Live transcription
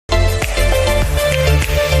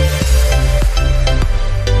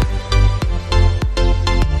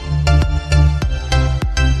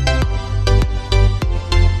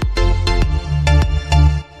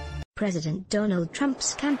President Donald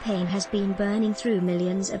Trump's campaign has been burning through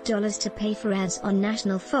millions of dollars to pay for ads on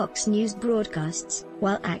national Fox News broadcasts,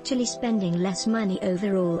 while actually spending less money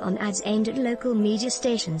overall on ads aimed at local media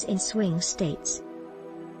stations in swing states.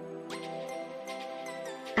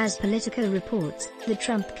 As Politico reports, the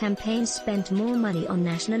Trump campaign spent more money on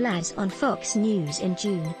national ads on Fox News in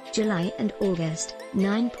June, July and August,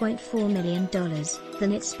 $9.4 million,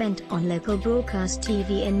 than it spent on local broadcast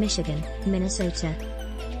TV in Michigan, Minnesota,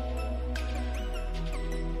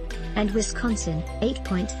 and Wisconsin,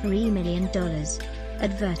 $8.3 million.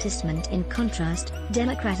 Advertisement. In contrast,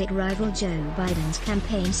 Democratic rival Joe Biden's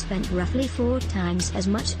campaign spent roughly 4 times as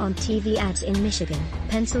much on TV ads in Michigan,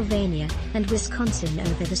 Pennsylvania, and Wisconsin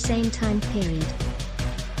over the same time period.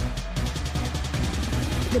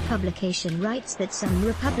 The publication writes that some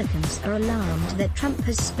Republicans are alarmed that Trump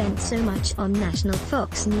has spent so much on national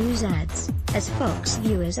Fox News ads, as Fox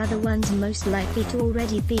viewers are the ones most likely to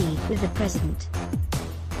already be with the president.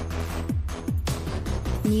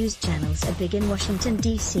 News channels are big in Washington,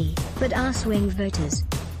 D.C., but are swing voters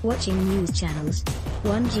watching news channels?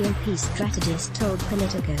 One GOP strategist told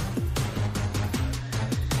Politico.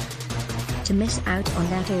 To miss out on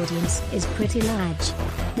that audience is pretty large.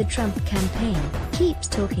 The Trump campaign keeps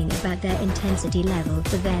talking about their intensity level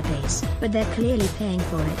for their base, but they're clearly paying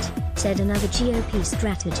for it, said another GOP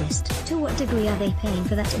strategist. To what degree are they paying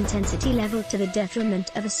for that intensity level to the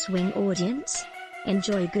detriment of a swing audience?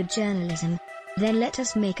 Enjoy good journalism? Then let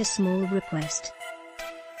us make a small request.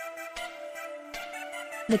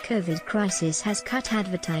 The COVID crisis has cut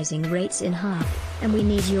advertising rates in half, and we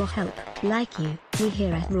need your help. Like you, we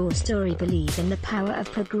here at Raw Story believe in the power of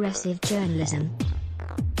progressive journalism.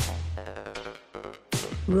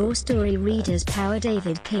 Raw Story readers power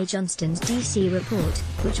David K. Johnston's D.C. report,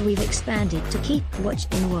 which we've expanded to keep watch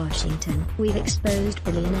in Washington. We've exposed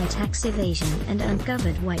billionaire tax evasion and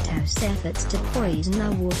uncovered White House efforts to poison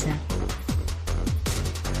our water.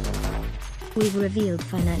 We've revealed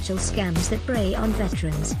financial scams that prey on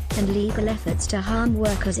veterans, and legal efforts to harm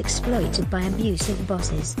workers exploited by abusive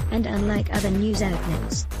bosses. And unlike other news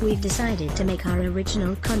outlets, we've decided to make our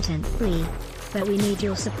original content free. But we need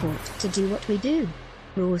your support to do what we do.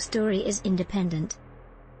 Raw Story is independent,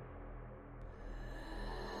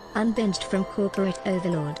 unbinged from corporate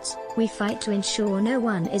overlords. We fight to ensure no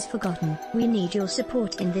one is forgotten. We need your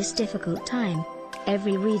support in this difficult time.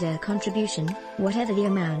 Every reader contribution, whatever the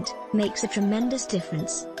amount, makes a tremendous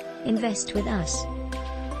difference. Invest with us.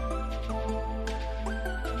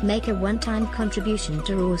 Make a one-time contribution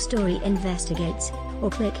to Raw Story Investigates,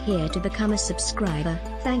 or click here to become a subscriber.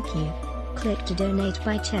 Thank you. Click to donate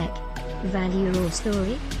by check. Value Raw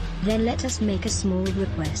Story? Then let us make a small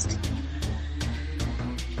request.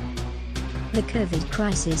 The COVID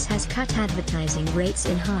crisis has cut advertising rates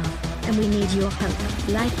in half, and we need your help.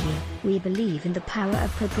 Like you, we believe in the power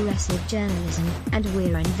of progressive journalism, and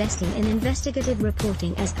we're investing in investigative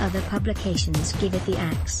reporting as other publications give it the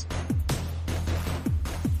axe.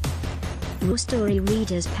 Raw Story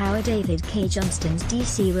readers power David K. Johnston's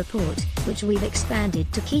D.C. report, which we've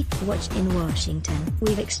expanded to keep watch in Washington.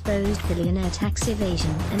 We've exposed billionaire tax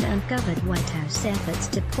evasion and uncovered White House efforts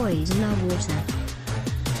to poison our water.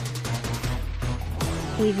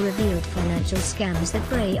 We've revealed financial scams that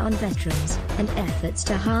prey on veterans, and efforts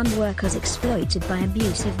to harm workers exploited by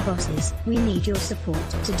abusive bosses. We need your support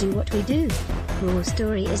to do what we do. Raw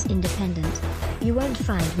Story is independent. You won't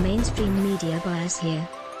find mainstream media bias here.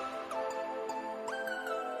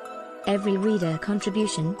 Every reader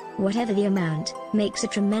contribution, whatever the amount, makes a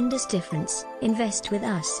tremendous difference. Invest with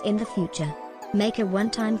us in the future. Make a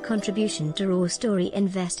one-time contribution to Raw Story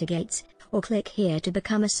Investigates, or click here to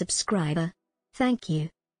become a subscriber. Thank you.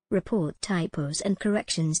 Report typos and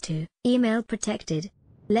corrections to email protected.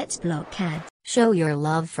 Let's block ads. Show your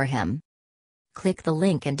love for him. Click the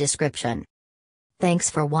link in description. Thanks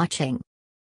for watching.